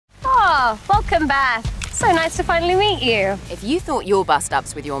Oh, welcome, Beth. So nice to finally meet you. If you thought your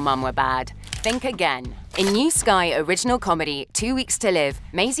bust-ups with your mum were bad, think again. In new Sky original comedy 2 Weeks to Live,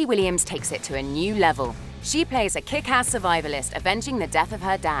 Maisie Williams takes it to a new level. She plays a kick-ass survivalist avenging the death of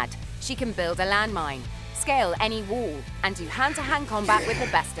her dad. She can build a landmine, scale any wall, and do hand-to-hand combat with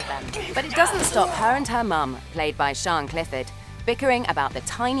the best of them. But it doesn't stop her and her mum, played by Sian Clifford, bickering about the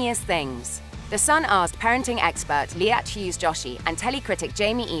tiniest things. The Sun asked parenting expert Liat Hughes Joshi and telecritic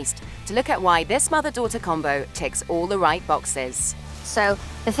Jamie East to look at why this mother-daughter combo ticks all the right boxes. So,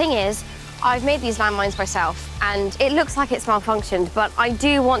 the thing is, I've made these landmines myself, and it looks like it's malfunctioned, but I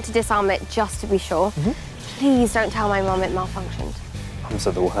do want to disarm it just to be sure. Please don't tell my mum it malfunctioned. I'm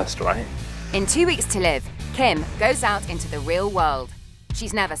so the worst, right? In 2 Weeks to Live, Kim goes out into the real world.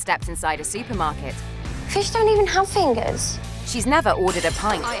 She's never stepped inside a supermarket. Fish don't even have fingers. She's never ordered a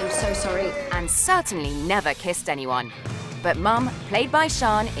pint. I am so sorry. And certainly never kissed anyone. But Mum, played by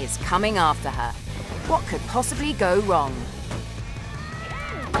Sian, is coming after her. What could possibly go wrong?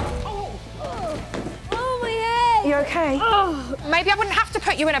 Oh, my head! You okay? Oh, maybe I wouldn't have to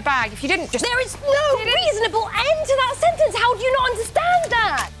put you in a bag if you didn't just... There is no reasonable end to that sentence. How do you not understand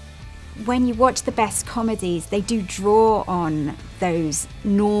that? When you watch the best comedies, they do draw on those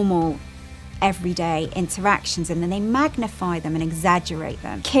normal, everyday interactions, and then they magnify them and exaggerate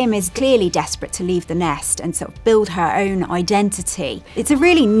them. Kim is clearly desperate to leave the nest and sort of build her own identity. It's a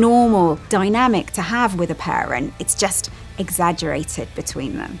really normal dynamic to have with a parent. It's just exaggerated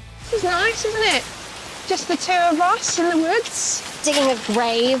between them. This is nice, isn't it? Just the two of us in the woods. Digging a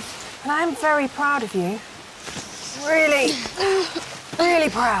grave. And I'm very proud of you. Really, really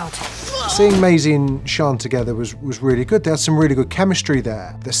proud. Seeing Maisie and Sian together was really good. They had some really good chemistry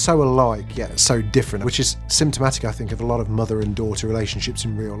there. They're so alike, yet so different, which is symptomatic, I think, of a lot of mother and daughter relationships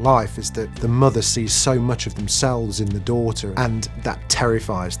in real life, is that the mother sees so much of themselves in the daughter, and that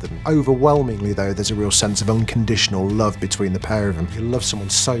terrifies them. Overwhelmingly, though, there's a real sense of unconditional love between the pair of them. You love someone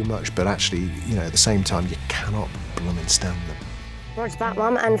so much, but actually, you know, at the same time, you cannot blooming stand them. Roger that,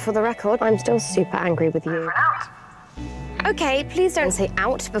 Mum, and for the record, I'm still super angry with you. Okay, please don't say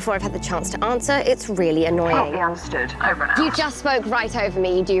out before I've had the chance to answer. It's really annoying. Can't be understood. Over and out. You just spoke right over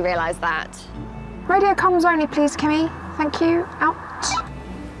me, you do realise that. Radio comms only, please, Kimmy. Thank you. Out.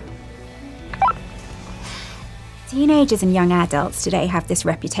 Teenagers and young adults today have this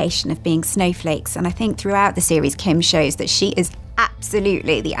reputation of being snowflakes, and I think throughout the series Kim shows that she is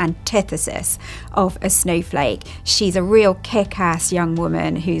absolutely the antithesis of a snowflake. She's a real kick-ass young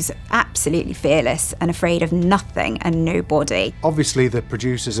woman who's absolutely fearless and afraid of nothing and nobody. Obviously, the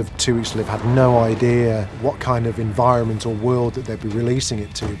producers of 2 Weeks to Live had no idea what kind of environment or world that they'd be releasing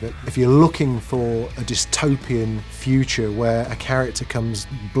it to, but if you're looking for a dystopian future where a character comes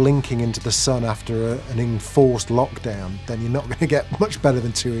blinking into the sun after an enforced lockdown, then you're not going to get much better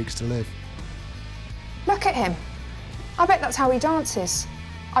than 2 Weeks to Live. Look at him. I bet that's how he dances.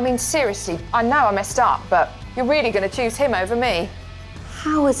 I mean, seriously, I know I messed up, but you're really going to choose him over me.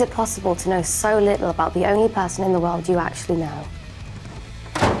 How is it possible to know so little about the only person in the world you actually know?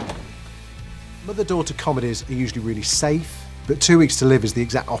 Mother-daughter comedies are usually really safe, but 2 Weeks to Live is the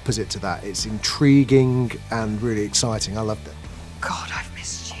exact opposite to that. It's intriguing and really exciting. I loved it. God, I've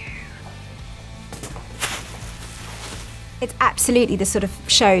missed you. It's absolutely the sort of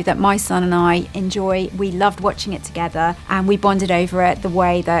show that my son and I enjoy. We loved watching it together, and we bonded over it the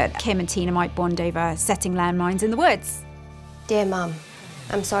way that Kim and Tina might bond over setting landmines in the woods. Dear Mum,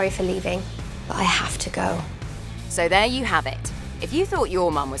 I'm sorry for leaving, but I have to go. So there you have it. If you thought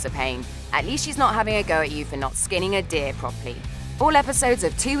your mum was a pain, at least she's not having a go at you for not skinning a deer properly. All episodes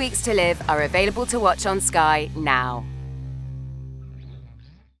of 2 Weeks to Live are available to watch on Sky now.